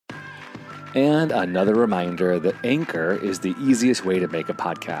And another reminder that Anchor is the easiest way to make a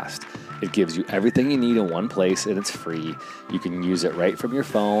podcast. It gives you everything you need in one place and it's free. You can use it right from your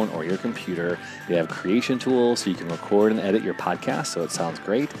phone or your computer. They have creation tools so you can record and edit your podcast so it sounds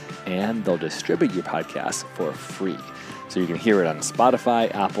great, and they'll distribute your podcast for free. So you can hear it on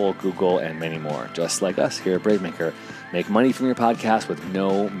Spotify, Apple, Google, and many more. Just like us here at Bravemaker. Make money from your podcast with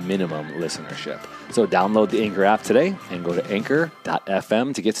no minimum listenership. So download the Anchor app today and go to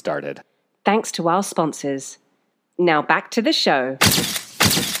anchor.fm to get started. Thanks to our sponsors. Now back to the show.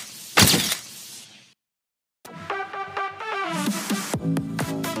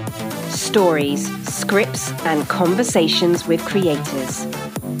 Stories, scripts, and conversations with creators.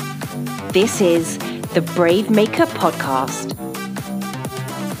 This is the Bravemaker Podcast.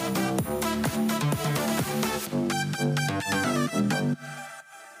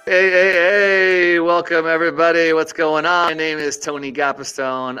 Hey, welcome everybody. What's going on? My name is Tony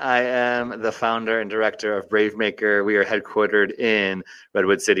Gapastone. I am the founder and director of Bravemaker. We are headquartered in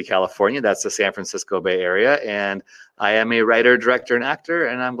Redwood City, California. That's the San Francisco Bay Area. And I am a writer, director, and actor.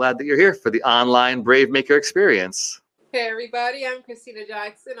 And I'm glad that you're here for the online Bravemaker experience. Hey everybody, I'm Christina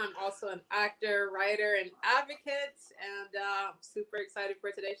Jackson. I'm also an actor, writer, and advocate. And I'm super excited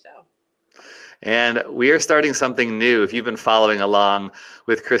for today's show. And we are starting something new. If you've been following along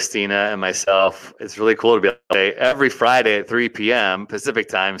with Christina and myself, it's really cool to be able to say every Friday at 3 p.m. Pacific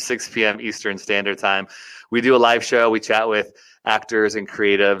time, 6 p.m. Eastern Standard Time, we do a live show. We chat with actors and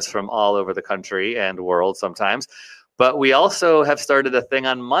creatives from all over the country and world sometimes. But we also have started a thing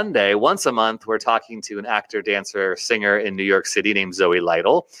on Monday. Once a month, we're talking to an actor, dancer, singer in New York City named Zoe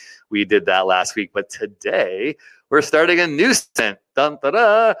Lytle. We did that last week. But today, we're starting a new stint. Dun, da,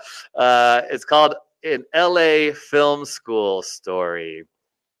 da. It's called an LA Film School Story.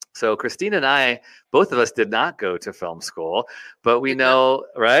 So Christina and I, both of us did not go to film school, but we know,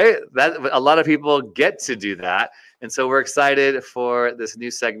 right, that a lot of people get to do that. And so we're excited for this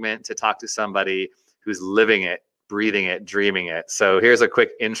new segment to talk to somebody who's living it, breathing it, dreaming it. So here's a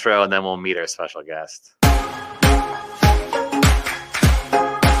quick intro, and then we'll meet our special guest.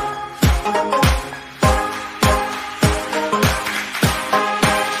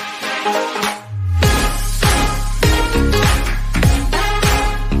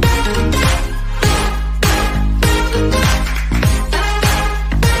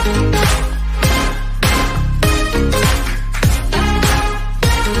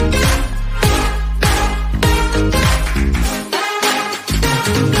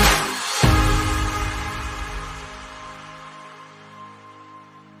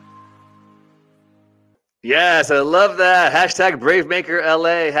 Yes, I love that. Hashtag Bravemaker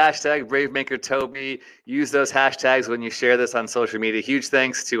LA, hashtag Bravemaker Tobey. Use those hashtags when you share this on social media. Huge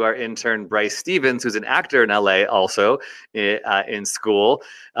thanks to our intern, Bryce Stevens, who's an actor in LA also in school.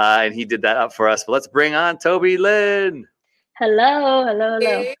 And he did that up for us. But let's bring on Tobey Lynn. Hello.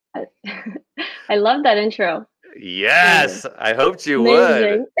 Hey. I love that intro. Yes, I hoped you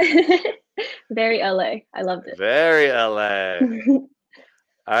Amazing. would. Very LA. I loved it. Very LA.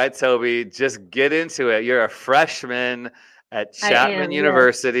 All right, Tobey, just get into it. You're a freshman at Chapman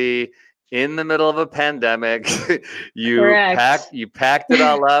University in the middle of a pandemic. You packed it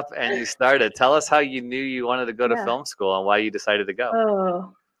all up and you started. Tell us how you knew you wanted to go to film school and why you decided to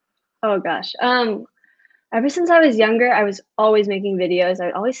go. Oh gosh. Ever since I was younger, I was always making videos. I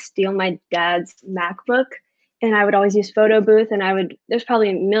would always steal my dad's MacBook and I would always use photo booth, and there's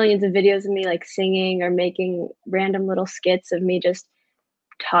probably millions of videos of me like singing or making random little skits of me just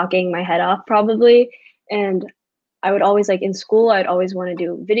talking my head off probably. And I would always, like in school, I'd always want to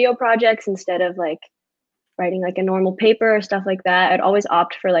do video projects instead of like writing like a normal paper or stuff like that. I'd always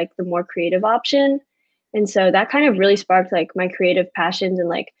opt for like the more creative option. And so that kind of really sparked like my creative passions, and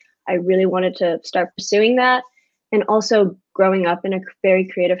like I really wanted to start pursuing that. And also growing up in a very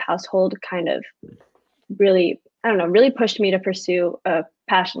creative household kind of really pushed me to pursue a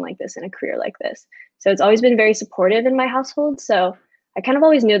passion like this and a career like this. So it's always been very supportive in my household. So I kind of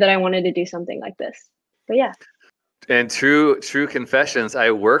always knew that I wanted to do something like this. But yeah. And true confessions,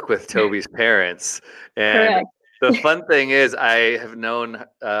 I work with Tobey's parents. And Correct. The fun thing is I have known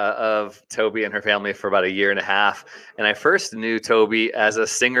of Tobey and her family for about a year and a half. And I first knew Tobey as a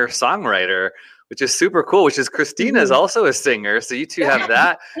singer-songwriter, which is super cool, which is Christina is also a singer. So you two have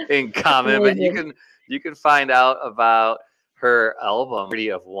that in common. But you can find out about her album,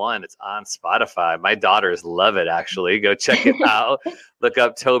 Party of One. It's on Spotify. My daughters love it, actually. Go check it out. Look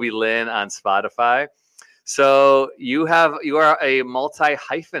up Tobey Lynn on Spotify. So you are a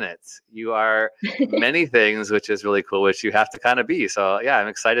multi-hyphenate. You are many things, which is really cool, which you have to kind of be. So yeah, I'm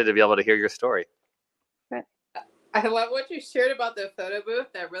excited to be able to hear your story. I love what you shared about the photo booth.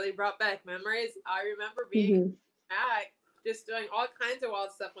 That really brought back memories. I remember being back, just doing all kinds of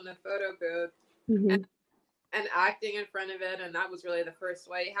wild stuff on the photo booth and acting in front of it. And that was really the first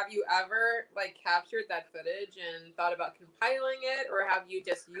way. Have you ever like captured that footage and thought about compiling it, or have you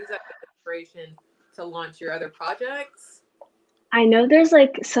just used that as inspiration to launch your other projects? I know there's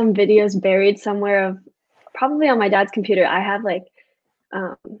like some videos buried somewhere of probably on my dad's computer. I have like,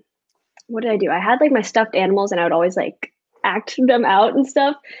 what did I do? I had like my stuffed animals and I would always like act them out and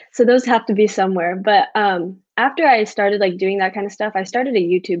stuff. So those have to be somewhere. But after I started like doing that kind of stuff, I started a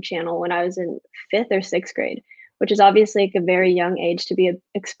YouTube channel when I was in 5th or 6th grade, which is obviously like a very young age to be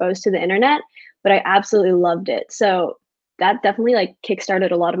exposed to the internet, but I absolutely loved it. So that definitely like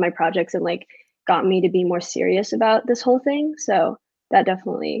kickstarted a lot of my projects and like got me to be more serious about this whole thing. So that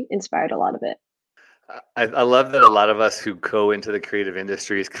definitely inspired a lot of it. I love that a lot of us who go into the creative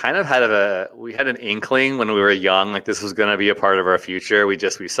industries kind of we had an inkling when we were young, like this was going to be a part of our future. We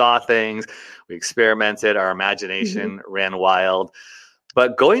saw things, we experimented, our imagination ran wild.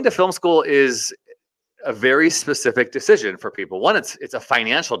 But going to film school is a very specific decision for people. One, it's a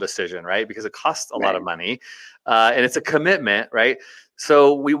financial decision, right? Because it costs a lot of money, and it's a commitment, right?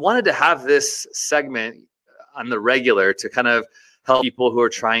 So we wanted to have this segment on the regular to kind of help people who are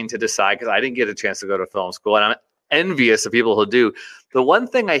trying to decide, because I didn't get a chance to go to film school, and I'm envious of people who do. The one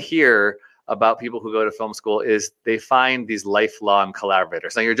thing I hear about people who go to film school is they find these lifelong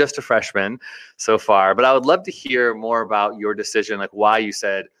collaborators. Now, you're just a freshman so far, but I would love to hear more about your decision, like why you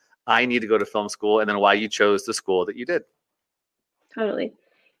said, I need to go to film school, and then why you chose the school that you did. Totally.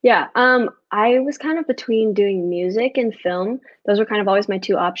 Yeah. I was kind of between doing music and film. Those were kind of always my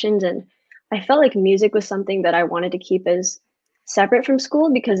two options. And I felt like music was something that I wanted to keep as separate from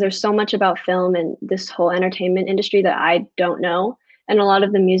school because there's so much about film and this whole entertainment industry that I don't know. And a lot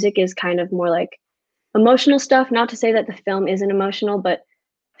of the music is kind of more like emotional stuff. Not to say that the film isn't emotional, but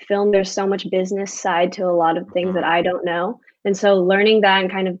film, there's so much business side to a lot of things that I don't know. And so learning that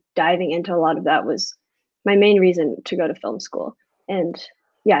and kind of diving into a lot of that was my main reason to go to film school. And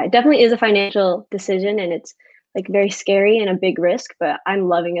yeah, it definitely is a financial decision and it's like very scary and a big risk, but I'm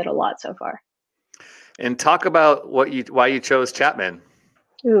loving it a lot so far. And talk about why you chose Chapman.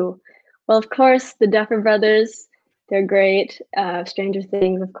 Ooh, well, of course, the Duffer Brothers, they're great. Stranger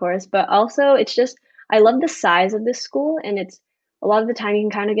Things, of course, but also it's just, I love the size of this school and it's a lot of the time you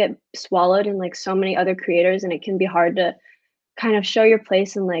can kind of get swallowed in like so many other creators and it can be hard to kind of show your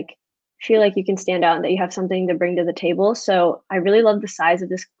place and like feel like you can stand out and that you have something to bring to the table. So I really love the size of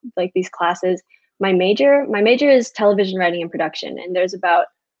this, like these classes. My major is television writing and production, and there's about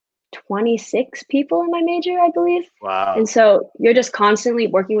 26 people in my major, I believe. Wow. And so you're just constantly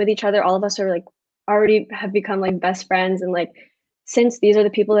working with each other. All of us are like already have become like best friends. And like, since these are the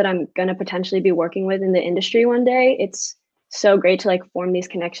people that I'm going to potentially be working with in the industry one day, it's so great to like form these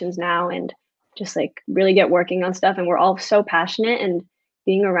connections now and just like really get working on stuff. And we're all so passionate, and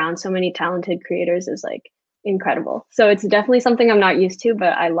being around so many talented creators is like incredible. So it's definitely something I'm not used to,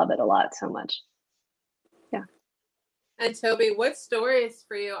 but I love it a lot so much. Yeah. And Tobey, what stories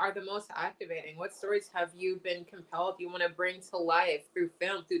for you are the most activating? What stories have you been compelled you want to bring to life through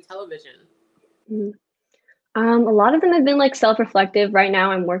film, through television? A lot of them have been like self-reflective. Right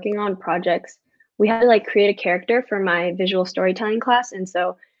now I'm working on projects. We had to like create a character for my visual storytelling class. And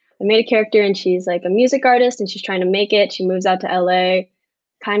so I made a character and she's like a music artist and she's trying to make it. She moves out to LA,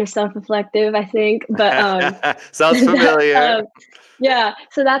 kind of self-reflective, I think. But sounds familiar. yeah,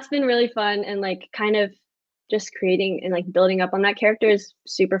 so that's been really fun, and like kind of just creating and like building up on that character is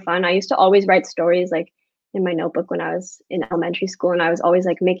super fun. I used to always write stories like in my notebook when I was in elementary school, and I was always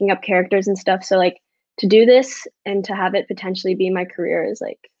like making up characters and stuff. So like to do this and to have it potentially be my career is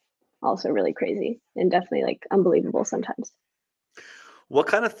like also really crazy and definitely like unbelievable sometimes. What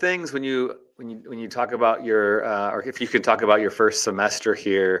kind of things when you talk about your or if you could talk about your first semester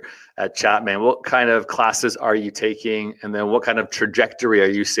here at Chapman, what kind of classes are you taking, and then what kind of trajectory are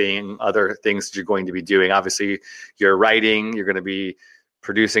you seeing other things that you're going to be doing? Obviously, you're writing, you're going to be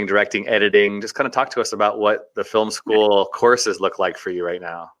producing, directing, editing. Just kind of talk to us about what the film school courses look like for you right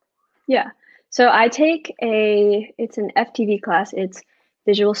now. Yeah. So I take it's an FTV class. It's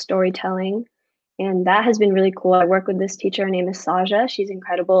visual storytelling. And that has been really cool. I work with this teacher. Her name is Saja. She's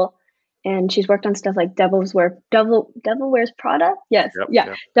incredible. And she's worked on stuff like Devil Wears Prada. Yes.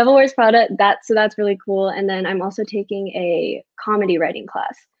 Yep. Devil Wears Prada. That's really cool. And then I'm also taking a comedy writing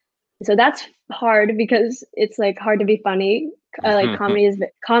class. So that's hard because it's like hard to be funny. Like comedy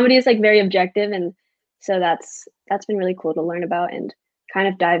is like very objective. And so that's been really cool to learn about and kind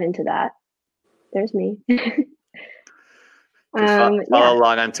of dive into that. There's me. You can follow Yeah.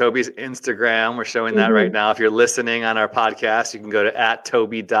 along on Tobey's Instagram. We're showing that right now. If you're listening on our podcast, you can go to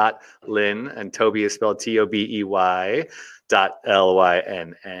 @Tobey.Lynn, and Tobey is spelled TOBEY.LYNN.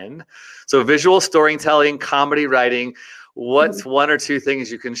 So visual storytelling, comedy writing. What's one or two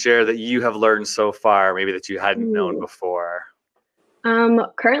things you can share that you have learned so far, maybe that you hadn't known before?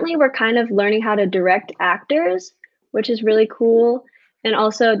 Currently we're kind of learning how to direct actors, which is really cool. And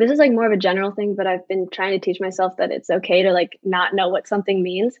also, this is like more of a general thing, but I've been trying to teach myself that it's okay to like not know what something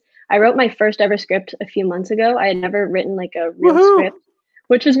means. I wrote my first ever script a few months ago. I had never written like a real script,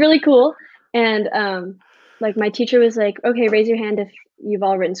 which was really cool. And like my teacher was like, "Okay, raise your hand if you've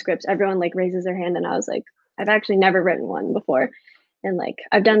all written scripts." Everyone like raises their hand, and I was like, "I've actually never written one before." And like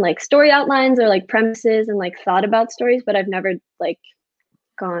I've done like story outlines or like premises and like thought about stories, but I've never like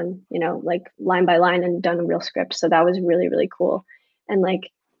gone, like line by line and done a real script. So that was really, really cool. And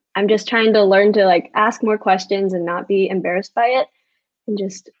like I'm just trying to learn to like ask more questions and not be embarrassed by it. And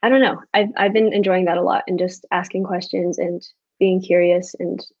just I don't know. I've been enjoying that a lot, and just asking questions and being curious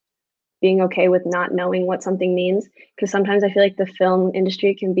and being okay with not knowing what something means. Because sometimes I feel like the film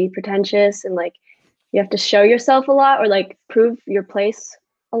industry can be pretentious, and like you have to show yourself a lot or like prove your place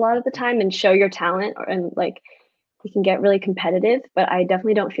a lot of the time and show your talent, and like it can get really competitive. But I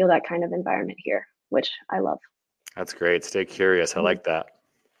definitely don't feel that kind of environment here, which I love. That's great. Stay curious. I like that.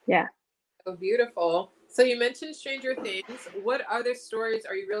 Yeah. Oh, beautiful. So you mentioned Stranger Things. What other stories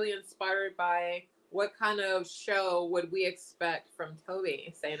are you really inspired by? What kind of show would we expect from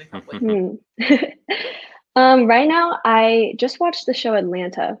Tobey, say in a couple of years? Right now, I just watched the show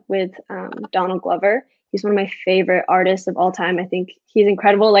Atlanta with Donald Glover. He's one of my favorite artists of all time. I think he's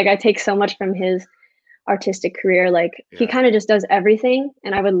incredible. Like I take so much from his artistic career. Like he kind of just does everything,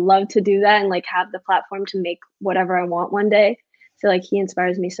 and I would love to do that and like have the platform to make whatever I want one day. So like he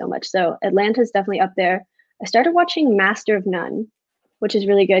inspires me so much. So Atlanta's definitely up there. I started watching Master of None, which is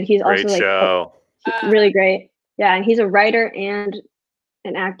really good. He's Great also like show. really great. Yeah, and he's a writer and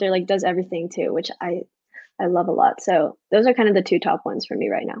an actor, like does everything too, which I love a lot. So those are kind of the two top ones for me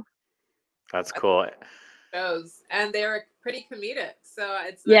right now. That's cool. Shows, and they're pretty comedic, so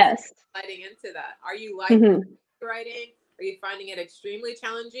it's Yes. sliding into that. Are you liking writing? Are you finding it extremely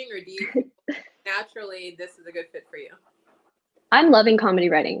challenging, or do you feel naturally this is a good fit for you? I'm loving comedy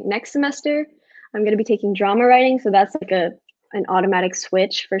writing. Next semester, I'm going to be taking drama writing, so that's like an automatic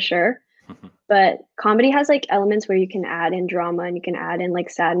switch for sure. But comedy has like elements where you can add in drama and you can add in like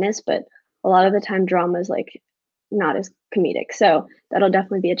sadness, but a lot of the time drama is like not as comedic. So that'll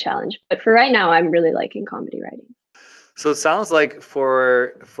definitely be a challenge. But for right now, I'm really liking comedy writing. So it sounds like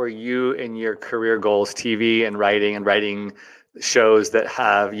for you and your career goals, TV and writing shows that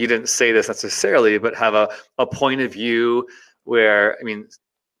have, you didn't say this necessarily, but have a point of view where, I mean,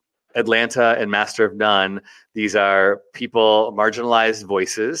 Atlanta and Master of None, these are people, marginalized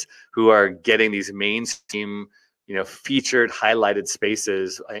voices who are getting these mainstream, featured, highlighted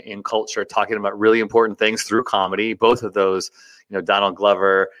spaces in culture, talking about really important things through comedy. Both of those, Donald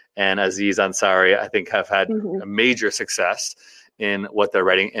Glover and Aziz Ansari, I think have had a major success in what they're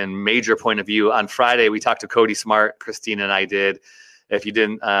writing and major point of view. On Friday, we talked to Cody Smart, Christina and I did. If you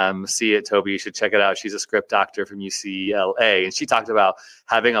didn't see it, Tobey, you should check it out. She's a script doctor from UCLA, and she talked about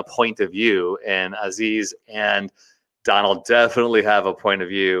having a point of view, and Aziz and Donald definitely have a point of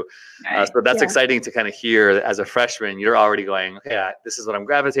view. So that's exciting to kind of hear. As a freshman, you're already going, yeah, this is what I'm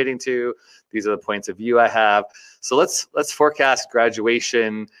gravitating to. These are the points of view I have. So let's forecast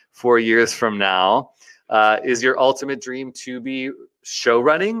graduation 4 years from now. Is your ultimate dream to be show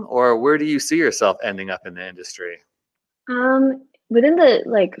running, or where do you see yourself ending up in the industry? Within the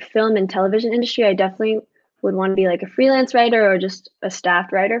like film and television industry, I definitely would want to be like a freelance writer or just a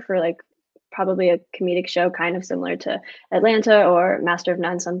staff writer for like probably a comedic show kind of similar to Atlanta or Master of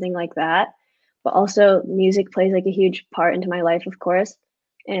None, something like that. But also music plays like a huge part into my life, of course.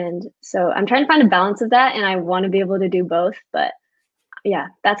 And so I'm trying to find a balance of that, and I want to be able to do both. But yeah,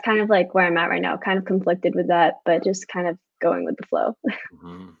 that's kind of like where I'm at right now, kind of conflicted with that, but just kind of going with the flow.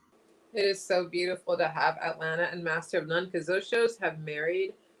 It is so beautiful to have Atlanta and Master of None, because those shows have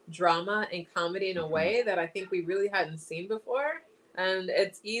married drama and comedy in a way that I think we really hadn't seen before. And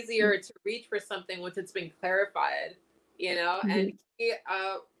it's easier to reach for something once it's been clarified, and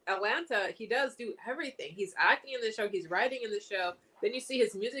Atlanta, he does do everything. He's acting in the show, he's writing in the show. Then you see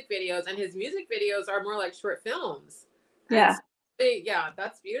his music videos, and his music videos are more like short films. Yeah. Yeah,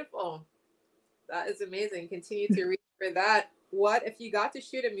 that's beautiful. That is amazing. Continue to reach for that. What if you got to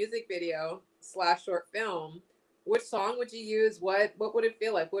shoot a music video / short film? Which song would you use? What would it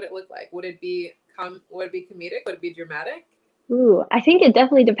feel like? What would it look like? Would it be comedic? Would it be dramatic? Ooh, I think it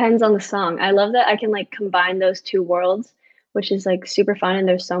definitely depends on the song. I love that I can like combine those two worlds which is like super fun. And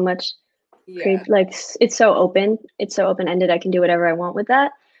there's so much Yeah. like it's so open. It's so open-ended. I can do whatever I want with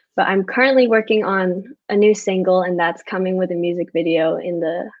that. But I'm currently working on a new single, and that's coming with a music video in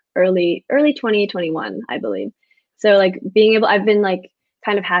the early 2021, I believe. So like I've been like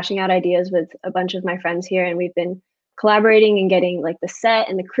kind of hashing out ideas with a bunch of my friends here, and we've been collaborating and getting like the set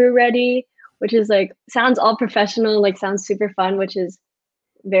and the crew ready, which is like sounds all professional, like sounds super fun, which is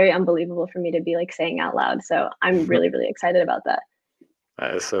very unbelievable for me to be like saying out loud. So I'm really, really excited about that.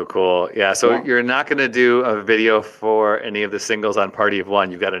 That is so cool. Yeah. So you're not going to do a video for any of the singles on Party of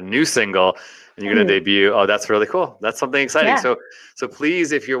One. You've got a new single and you're going to debut. Oh, that's really cool. That's something exciting. Yeah. So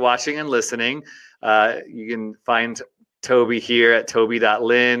please, if you're watching and listening, you can find Tobey here at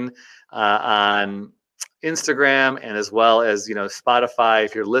Tobey.Lynn on Instagram, and as well as, Spotify.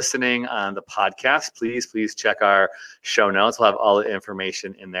 If you're listening on the podcast, please check our show notes. We'll have all the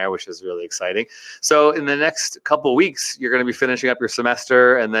information in there, which is really exciting. So in the next couple of weeks, you're going to be finishing up your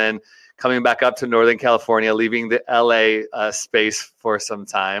semester and then coming back up to Northern California, leaving the LA space for some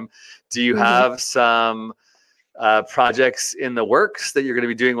time. Do you have some projects in the works that you're going to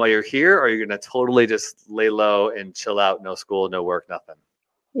be doing while you're here, or are you going to totally just lay low and chill out, no school, no work, nothing?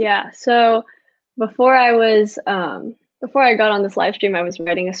 Yeah. So before I got on this live stream, I was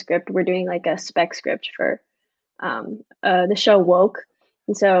writing a script. We're doing like a spec script for the show Woke.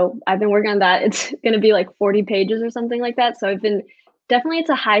 And so I've been working on that. It's going to be like 40 pages or something like that. So it's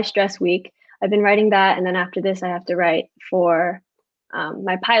a high stress week. I've been writing that. And then after this, I have to write for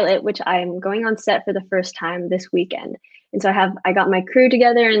my pilot, which I'm going on set for the first time this weekend. And so I got my crew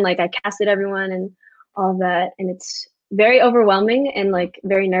together and like I casted everyone and all of that. And it's very overwhelming and like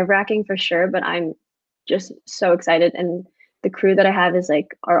very nerve-wracking for sure, but I'm just so excited. And the crew that I have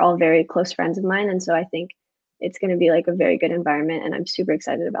are all very close friends of mine. And so I think it's going to be like a very good environment, and I'm super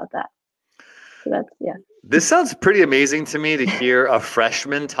excited about that. So This sounds pretty amazing to me to hear a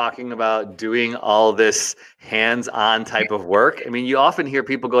freshman talking about doing all this hands-on type of work. I mean, you often hear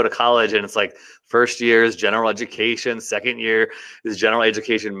people go to college and it's like first year is general education, second year is general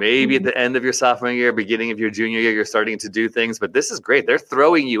education. Maybe at the end of your sophomore year, beginning of your junior year, you're starting to do things, but this is great. They're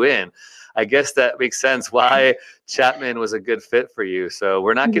throwing you in. I guess that makes sense why Chapman was a good fit for you. So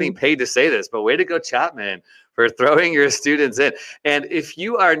we're not getting paid to say this, but way to go, Chapman, for throwing your students in. And if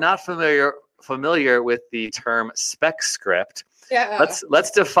you are not familiar with the term spec script,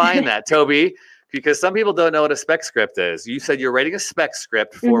 let's define that, Tobey, because some people don't know what a spec script is. You said you're writing a spec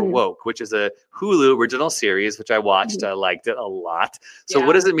script for Woke, which is a Hulu original series, which I watched. I liked it a lot. So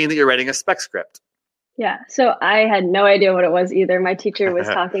what does it mean that you're writing a spec script? Yeah. So I had no idea what it was either. My teacher was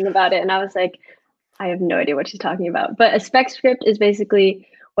talking about it and I was like, I have no idea what she's talking about. But a spec script is basically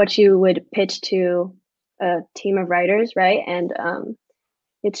what you would pitch to a team of writers, right? And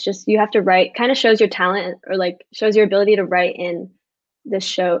it's just, you have to write, kind of shows your talent or like shows your ability to write in this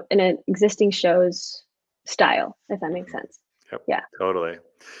show, in an existing show's style, if that makes sense. Yep, yeah, totally.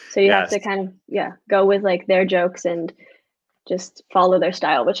 So you have to kind of, go with like their jokes and just follow their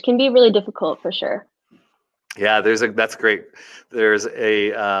style, which can be really difficult for sure. Yeah, that's great. There's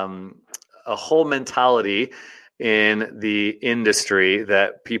a whole mentality in the industry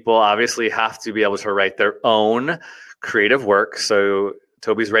that people obviously have to be able to write their own creative work. So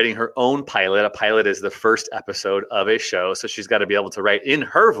Tobey's writing her own pilot. A pilot is the first episode of a show. So she's got to be able to write in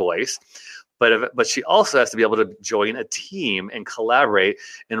her voice, but she also has to be able to join a team and collaborate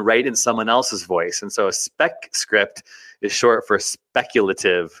and write in someone else's voice. And so a spec script is short for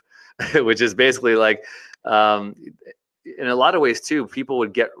speculative, which is basically like, in a lot of ways too, people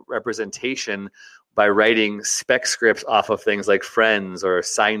would get representation by writing spec scripts off of things like Friends or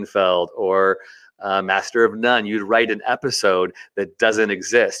Seinfeld or Master of None. You'd write an episode that doesn't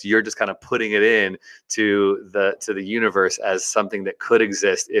exist. You're just kind of putting it in to the universe as something that could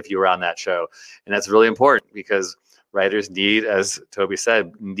exist if you were on that show. And that's really important because writers need, as Tobey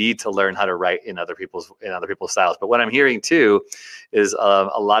said, need to learn how to write in other people's styles. But what I'm hearing too is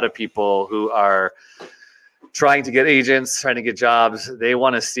a lot of people who are trying to get agents, trying to get jobs, they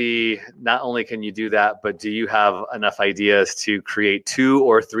want to see not only can you do that, but do you have enough ideas to create 2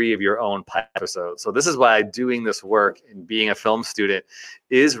 or 3 of your own episodes? So this is why doing this work and being a film student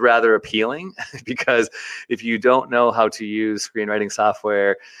is rather appealing, because if you don't know how to use screenwriting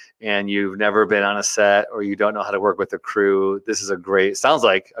software and you've never been on a set or you don't know how to work with a crew, this is sounds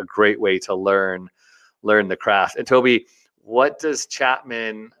like a great way to learn the craft. And Tobey, what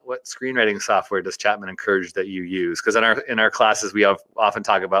screenwriting software does Chapman encourage that you use? Because in our classes, we often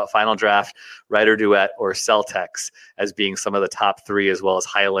talk about Final Draft, Writer Duet, or Celtex as being some of the top 3, as well as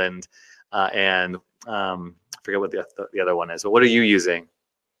Highland and I forget what the other one is. But what are you using?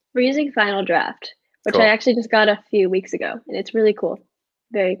 We're using Final Draft, which Cool. I actually just got a few weeks ago, and it's really cool.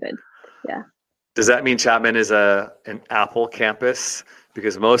 Very good. Yeah. Does that mean Chapman is an Apple campus?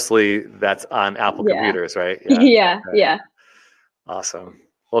 Because mostly that's on Apple computers, right? Yeah. Yeah. Awesome.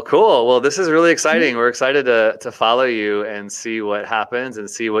 Well, cool. Well, this is really exciting. We're excited to follow you and see what happens and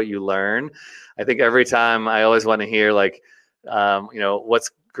see what you learn. I think every time I always want to hear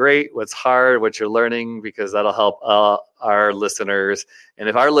what's great, what's hard, what you're learning, because that'll help our listeners. And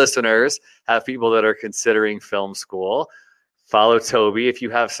if our listeners have people that are considering film school, follow Tobey. If you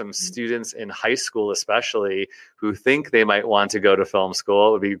have some students in high school, especially, who think they might want to go to film school,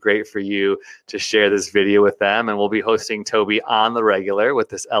 it would be great for you to share this video with them. And we'll be hosting Tobey on the regular with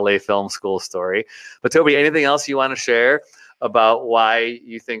this LA Film School story. But Tobey, anything else you want to share about why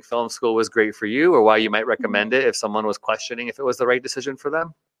you think film school was great for you, or why you might recommend it if someone was questioning if it was the right decision for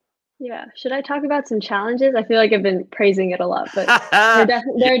them? Yeah. Should I talk about some challenges? I feel like I've been praising it a lot, but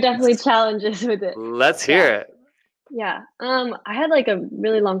there are definitely challenges with it. Let's hear it. Yeah. I had like a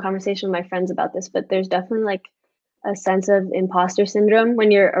really long conversation with my friends about this, but there's definitely like a sense of imposter syndrome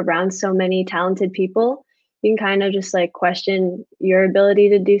when you're around so many talented people. You can kind of just like question your ability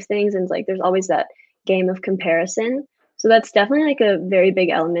to do things, and like there's always that game of comparison. So that's definitely like a very big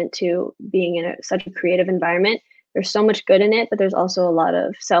element to being in such a creative environment. There's so much good in it, but there's also a lot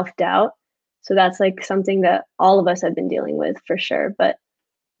of self-doubt. So that's like something that all of us have been dealing with for sure. But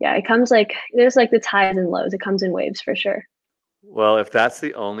yeah, it comes like there's like the highs and lows. It comes in waves for sure. Well, if that's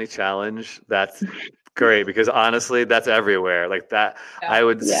the only challenge, that's great, because honestly, that's everywhere. Like that, I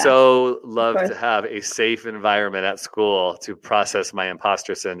would so love to have a safe environment at school to process my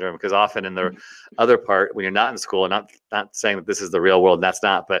imposter syndrome. Because often in the other part, when you're not in school, not saying that this is the real world, and that's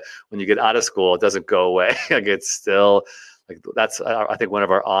not, but when you get out of school, it doesn't go away. Like it's still like that's I think one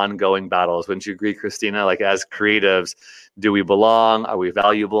of our ongoing battles. Wouldn't you agree, Christina? Like as creatives, do we belong? Are we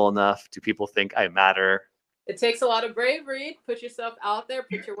valuable enough? Do people think I matter? It takes a lot of bravery. Put yourself out there,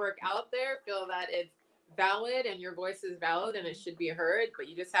 put your work out there, feel that it's valid and your voice is valid and it should be heard. But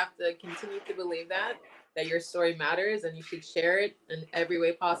you just have to continue to believe that your story matters, and you should share it in every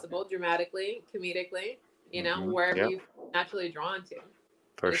way possible, dramatically, comedically, wherever you're naturally drawn to.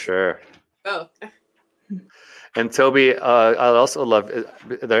 For sure. Both. And Tobey, I'd also love,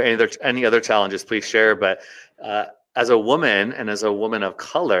 are there any other challenges, please share. But as a woman and as a woman of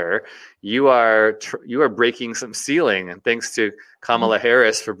color, you are breaking some ceiling, and thanks to Kamala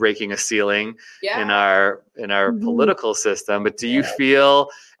Harris for breaking a ceiling in our political system. But do you feel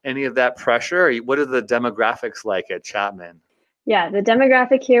any of that pressure? What are the demographics like at Chapman? Yeah, the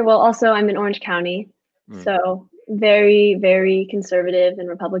demographic here. Well, also I'm in Orange County, so very, very conservative and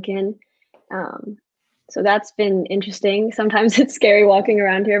Republican. So that's been interesting. Sometimes it's scary walking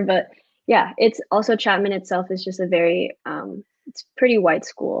around here, but yeah, it's also Chapman itself is just a very, it's pretty white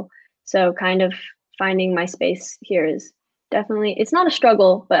school. So kind of finding my space here is definitely, it's not a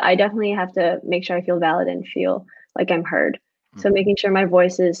struggle, but I definitely have to make sure I feel valid and feel like I'm heard. So making sure my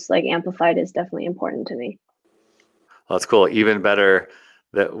voice is like amplified is definitely important to me. Well, that's cool. Even better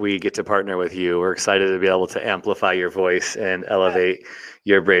that we get to partner with you. We're excited to be able to amplify your voice and elevate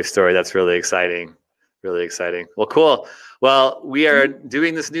your brave story. That's really exciting. Really exciting. Well, cool. Well, we are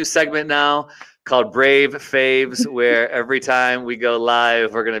doing this new segment now called Brave Faves, where every time we go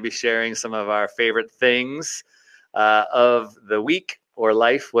live, we're going to be sharing some of our favorite things of the week or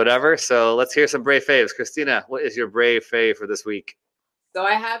life, whatever. So let's hear some Brave Faves. Christina, what is your Brave Fave for this week? So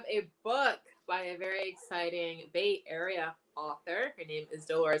I have a book by a very exciting Bay Area author. Her name is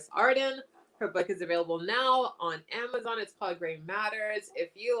Dolores Arden. Her book is available now on Amazon. It's called Gray Matters.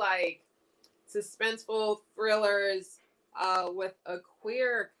 If you like suspenseful thrillers with a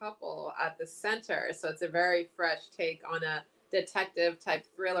queer couple at the center. So it's a very fresh take on a detective type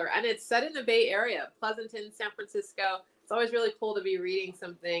thriller. And it's set in the Bay Area, Pleasanton, San Francisco. It's always really cool to be reading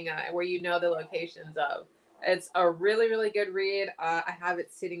something where you know the locations of. It's a really, really good read. I have it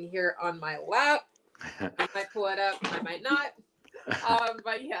sitting here on my lap. I might pull it up. I might not.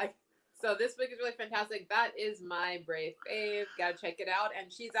 But yeah. So this book is really fantastic. That is my Brave Fave. Gotta check it out.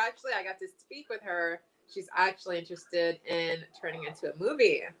 And she's actually, I got to speak with her. She's actually interested in turning into a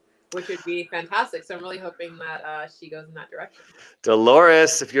movie, which would be fantastic. So I'm really hoping that she goes in that direction.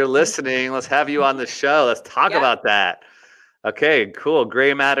 Dolores, if you're listening, let's have you on the show. Let's talk about that. Okay, cool.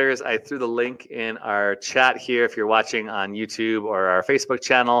 Gray Matters. I threw the link in our chat here if you're watching on YouTube or our Facebook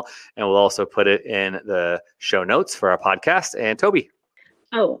channel. And we'll also put it in the show notes for our podcast. And Tobey.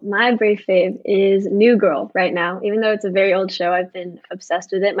 Oh, my Brave Fave is New Girl right now. Even though it's a very old show, I've been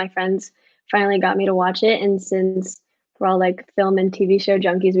obsessed with it. My friends finally got me to watch it. And since we're all like film and TV show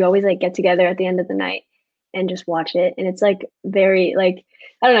junkies, we always like get together at the end of the night and just watch it. And it's like very like,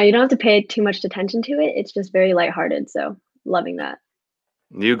 I don't know, you don't have to pay too much attention to it. It's just very lighthearted. So loving that.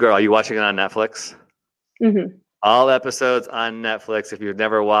 New Girl, are you watching it on Netflix? Mm-hmm. All episodes on Netflix. If you've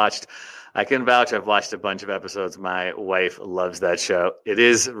never watched, I can vouch. I've watched a bunch of episodes. My wife loves that show. It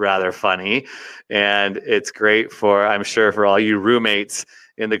is rather funny, and it's great for, I'm sure, for all you roommates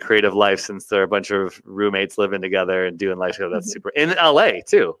in the creative life, since there are a bunch of roommates living together and doing life together. That's super. In LA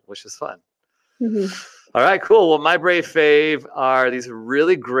too, which is fun. Mm-hmm. All right, cool. Well, my brave fave are these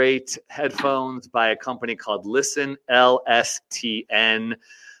really great headphones by a company called Listen, LSTN.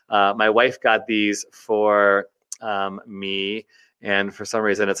 My wife got these for me, and for some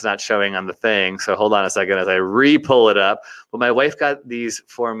reason it's not showing on the thing. So hold on a second as I re-pull it up. But my wife got these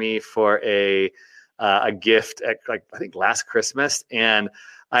for me for a gift at, like, I think last Christmas, and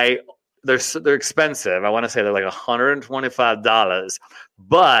they're expensive. I want to say they're like $125,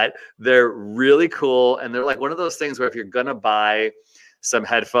 but they're really cool, and they're like one of those things where if you're gonna buy some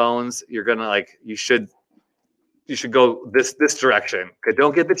headphones, you're gonna like you should go this direction. Okay,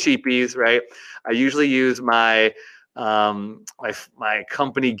 don't get the cheapies, right? I usually use my my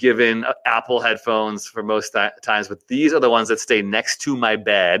company given Apple headphones for most times, but these are the ones that stay next to my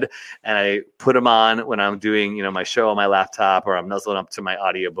bed, and I put them on when I'm doing, my show on my laptop, or I'm nuzzling up to my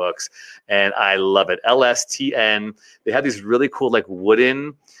audiobooks, and I love it. LSTN. They have these really cool like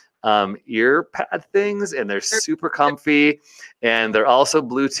wooden ear pad things, and they're super comfy, and they're also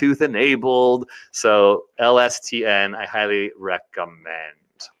Bluetooth enabled. So LSTN, I highly recommend.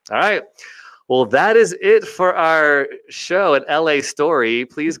 All right. Well, that is it for our show at LA Story.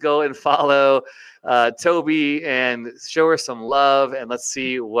 Please go and follow Tobey and show her some love, and let's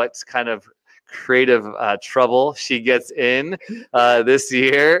see what kind of creative trouble she gets in this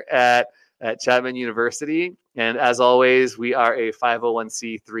year at Chapman University. And as always, we are a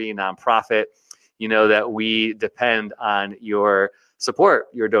 501c3 nonprofit. You know that we depend on your support.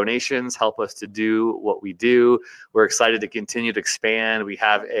 Your donations help us to do what we do. We're excited to continue to expand. We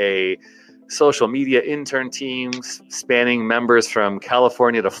have a social media intern teams spanning members from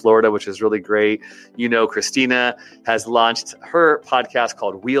California to Florida, which is really great. Christina has launched her podcast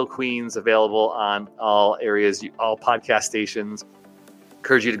called Wheel Queens, available on all podcast stations.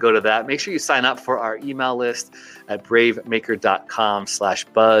 Encourage you to go to that. Make sure you sign up for our email list at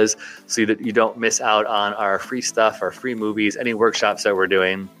bravemaker.com/buzz so that you don't miss out on our free stuff, our free movies, any workshops that we're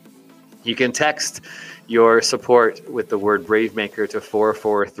doing. You can text your support with the word Bravemaker to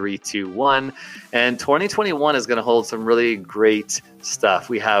 44321. And 2021 is going to hold some really great stuff.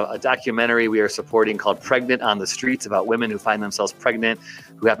 We have a documentary we are supporting called Pregnant on the Streets, about women who find themselves pregnant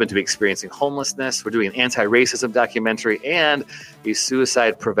who happen to be experiencing homelessness. We're doing an anti-racism documentary and a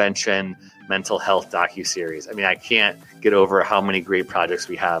suicide prevention mental health docuseries. I mean, I can't get over how many great projects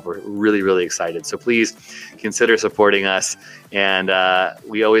we have. We're really, really excited. So please consider supporting us. And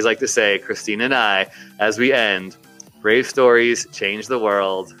we always like to say, Christina and I, as we end, brave stories change the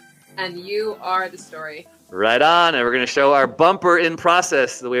world. And you are the story. Right on. And we're going to show our bumper in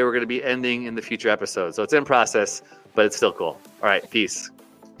process, the way we're going to be ending in the future episodes. So it's in process, but it's still cool. All right. Peace.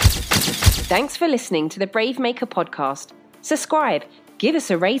 Thanks for listening to the Brave Maker podcast. Subscribe, give us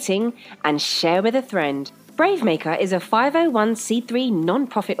a rating, and share with a friend. Brave Maker is a 501c3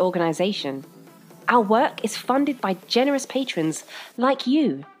 non-profit organization. Our work is funded by generous patrons like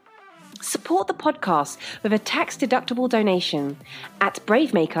you. Support the podcast with a tax-deductible donation at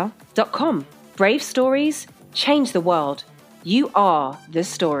bravemaker.com. Brave stories change the world. You are the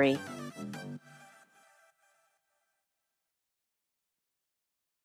story.